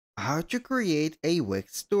How to create a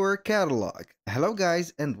Wix Store Catalog. Hello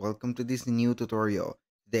guys and welcome to this new tutorial.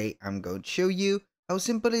 Today I'm going to show you how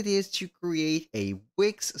simple it is to create a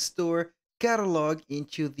Wix Store Catalog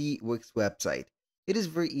into the Wix website. It is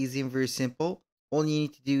very easy and very simple. All you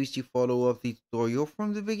need to do is to follow up the tutorial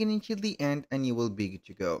from the beginning to the end and you will be good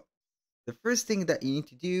to go. The first thing that you need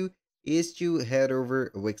to do is to head over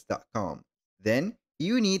wix.com. Then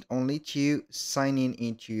you need only to sign in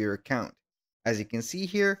into your account. As you can see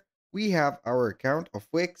here, we have our account of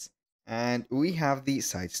Wix and we have the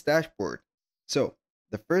site's dashboard. So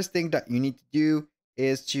the first thing that you need to do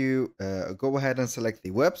is to go ahead and select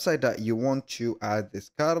the website that you want to add this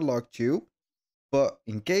catalog to. But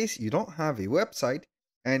in case you don't have a website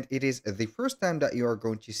and it is the first time that you are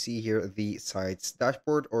going to see here the site's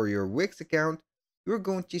dashboard or your Wix account, you're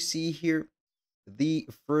going to see here the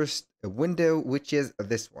first window, which is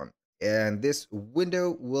this one. And this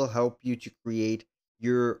window will help you to create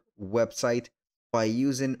your website by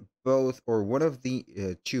using both or one of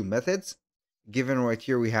the two methods. Given right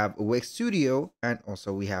here, we have Wix Studio and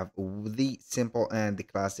also we have the simple and the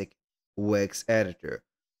classic Wix editor.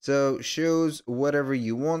 So shows whatever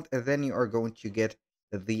you want and then you are going to get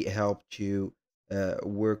the help to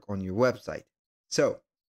work on your website. So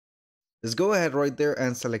let's go ahead right there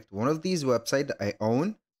and select one of these websites that I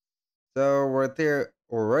own. So right there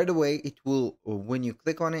or right away, it will, when you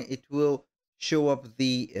click on it, it will show up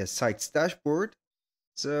the site's dashboard.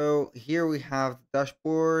 So here we have the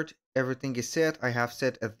dashboard. Everything is set. I have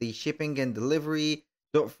set the shipping and delivery.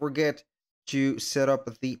 Don't forget to set up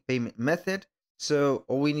the payment method. So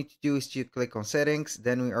all we need to do is to click on settings.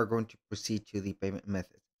 Then we are going to proceed to the payment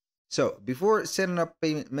method. So before setting up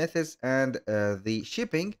payment methods and the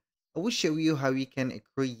shipping, I will show you how you can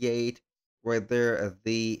create right there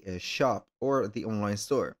the shop or the online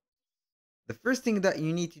store. The first thing that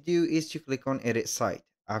you need to do is to click on edit site.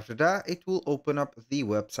 After that, it will open up the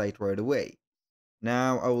website right away.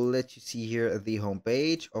 Now I will let you see here the home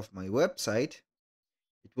page of my website.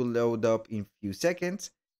 It will load up in a few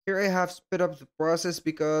seconds. Here I have sped up the process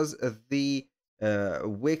because the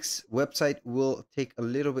Wix website will take a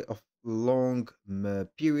little bit of long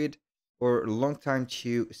period or long time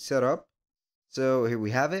to set up. So here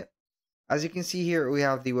we have it. As you can see here, we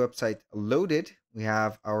have the website loaded. We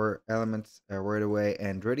have our elements right away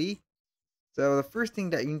and ready. So the first thing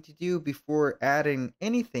that you need to do before adding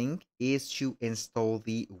anything is to install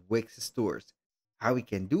the Wix stores. How we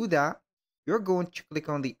can do that? You're going to click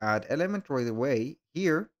on the add element right away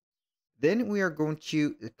here. Then we are going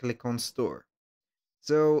to click on store.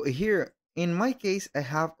 So here, in my case, I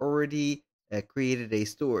have already created a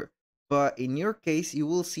store. But in your case, you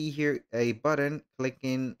will see here a button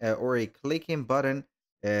clicking or a clicking button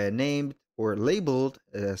named or labeled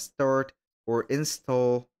start or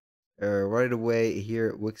install right away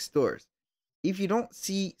here Wix stores. If you don't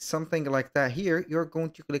see something like that here, you're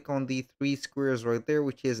going to click on the three squares right there,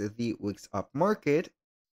 which is the Wix App Market.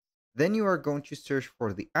 Then you are going to search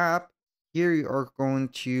for the app. Here you are going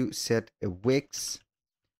to set a Wix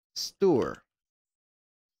store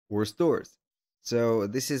or stores. So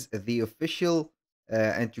this is the official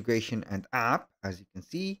integration and app. As you can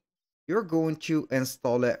see, you're going to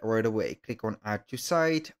install it right away. Click on add to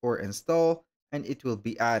site or install and it will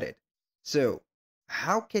be added. So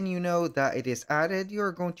how can you know that it is added?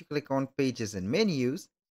 You're going to click on pages and menus.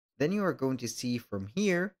 Then you are going to see from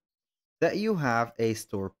here that you have a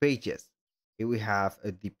store pages. Here we have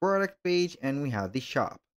the product page and we have the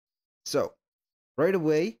shop. So right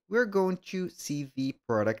away, we're going to see the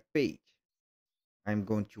product page. I'm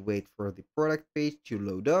going to wait for the product page to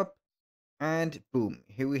load up and boom,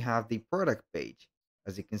 here we have the product page.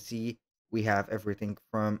 As you can see, we have everything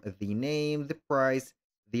from the name, the price,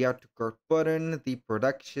 the add to cart button, the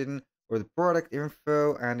production or the product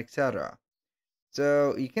info and etc.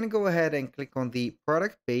 So you can go ahead and click on the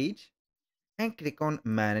product page and click on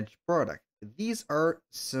manage product. These are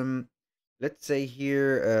some, let's say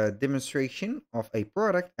here, demonstration of a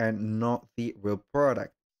product and not the real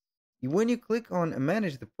product. When you click on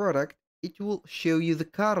manage the product, it will show you the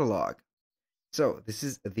catalog. So this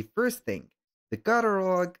is the first thing. The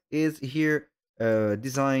catalog is here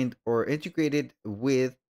designed or integrated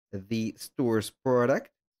with the store's product,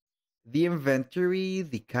 the inventory,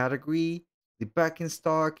 the category, the back in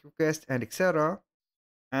stock request, and etc.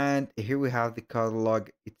 And here we have the catalog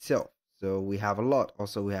itself. So we have a lot.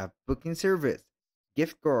 Also, we have booking service,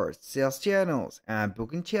 gift cards, sales channels, and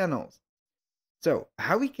booking channels. So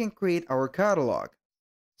how we can create our catalog?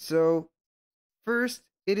 So first,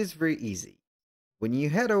 it is very easy. When you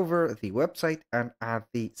head over the website and add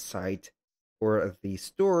the site or the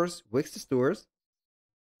stores, Wix stores,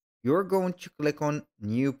 you're going to click on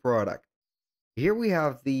new product. Here we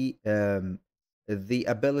have the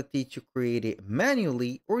ability to create it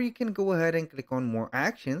manually, or you can go ahead and click on more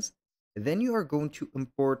actions. Then you are going to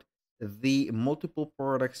import the multiple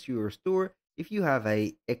products to your store. If you have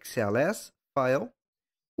a XLS file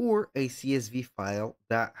or a CSV file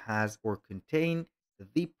that has or contain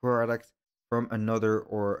the products from another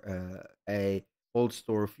or a old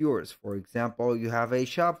store of yours. For example, you have a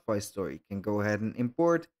Shopify store. You can go ahead and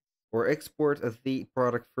import or export the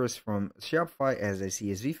product first from Shopify as a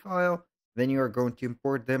CSV file. Then you are going to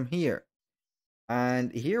import them here.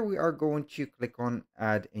 And here we are going to click on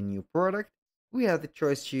add a new product. We have the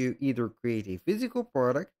choice to either create a physical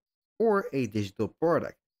product or a digital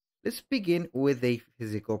product. Let's begin with a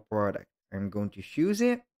physical product. I'm going to choose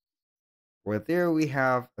it. Right there we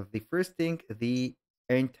have the first thing, the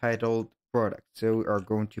entitled product. So we are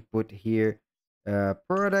going to put here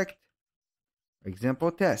product, for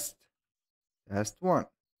example, test 1.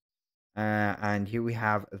 And here we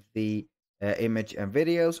have the image and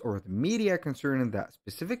videos or the media concerning that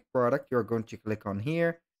specific product. You're going to click on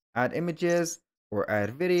here, add images or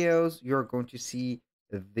add videos. You're going to see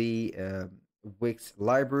the Wix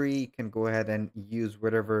library. You can go ahead and use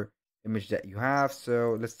whatever image that you have.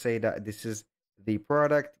 So let's say that this is the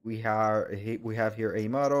product. We have here a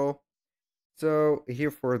model. So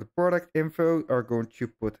here for the product info, are going to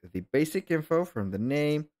put the basic info from the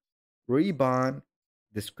name, ribbon,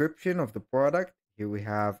 description of the product. Here we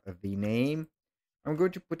have the name. I'm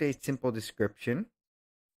going to put a simple description,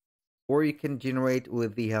 or you can generate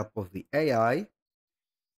with the help of the AI.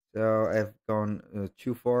 So I've gone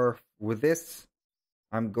too far with this.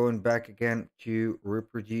 I'm going back again to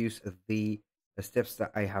reproduce the steps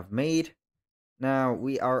that I have made. Now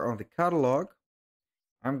we are on the catalog.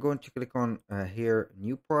 I'm going to click on here,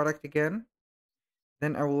 new product again.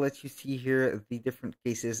 Then I will let you see here the different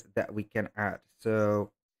cases that we can add.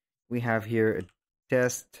 So we have here a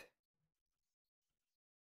test.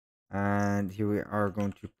 And here we are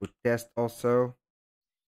going to put test also.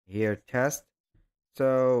 Here, test.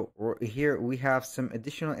 So here we have some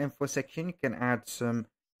additional info section. You can add some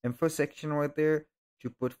info section right there to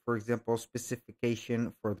put, for example,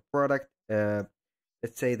 specification for the product.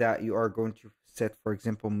 Let's say that you are going to set, for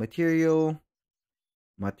example, material,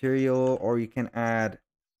 or you can add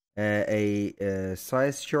a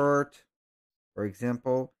size chart. For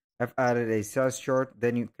example, I've added a size chart.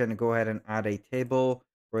 Then you can go ahead and add a table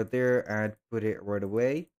right there and put it right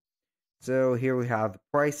away. So here we have the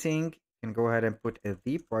pricing. You can go ahead and put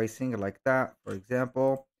the pricing like that. For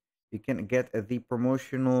example, you can get the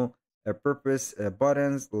promotional purpose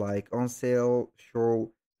buttons like on sale,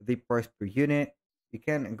 show the price per unit. You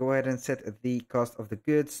can go ahead and set the cost of the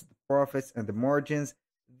goods, the profits, and the margins.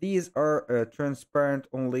 These are transparent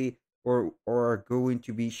only, or are going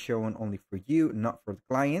to be shown only for you, not for the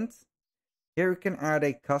clients. Here you can add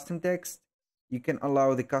a custom text. You can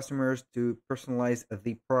allow the customers to personalize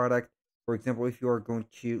the product. For example, if you are going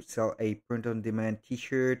to sell a print-on-demand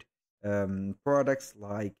t-shirt, products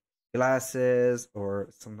like glasses or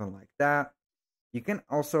something like that. You can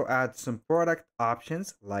also add some product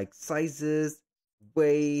options like sizes,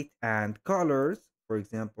 weight, and colors. For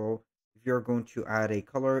example, if you're going to add a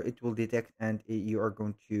color, it will detect and you are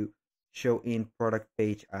going to show in product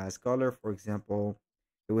page as color. For example,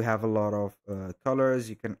 we have a lot of colors.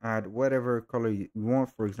 You can add whatever color you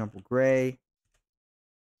want. For example, gray.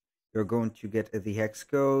 You're going to get the hex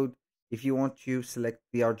code. If you want to select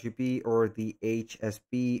the RGB or the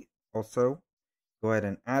HSB also, go ahead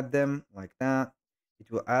and add them like that. It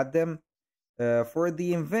will add them. For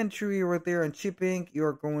the inventory right there and shipping,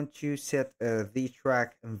 you're going to set the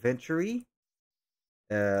track inventory.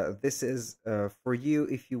 This is for you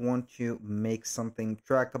if you want to make something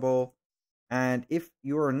trackable. And if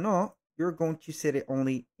you are not, you're going to set it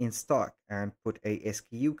only in stock and put a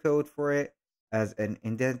SKU code for it as an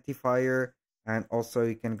identifier. And also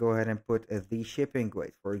you can go ahead and put the shipping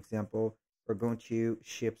weight. For example, we're going to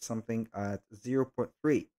ship something at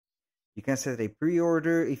 0.3. You can set a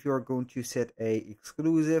pre-order if you are going to set a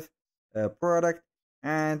exclusive product,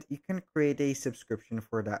 and you can create a subscription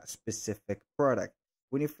for that specific product.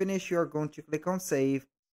 When you finish, you are going to click on save,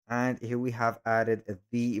 and here we have added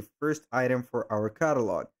the first item for our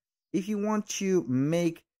catalog. If you want to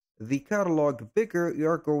make the catalog bigger, you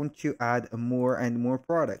are going to add more and more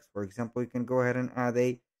products. For example, you can go ahead and add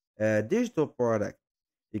a digital product.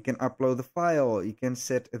 You can upload the file. You can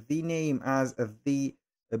set the name as the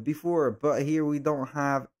before, but here we don't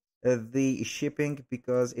have the shipping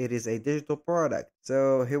because it is a digital product.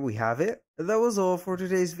 So here we have it. That was all for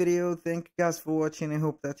today's video. Thank you guys for watching. I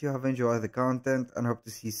hope that you have enjoyed the content and hope to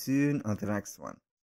see you soon on the next one.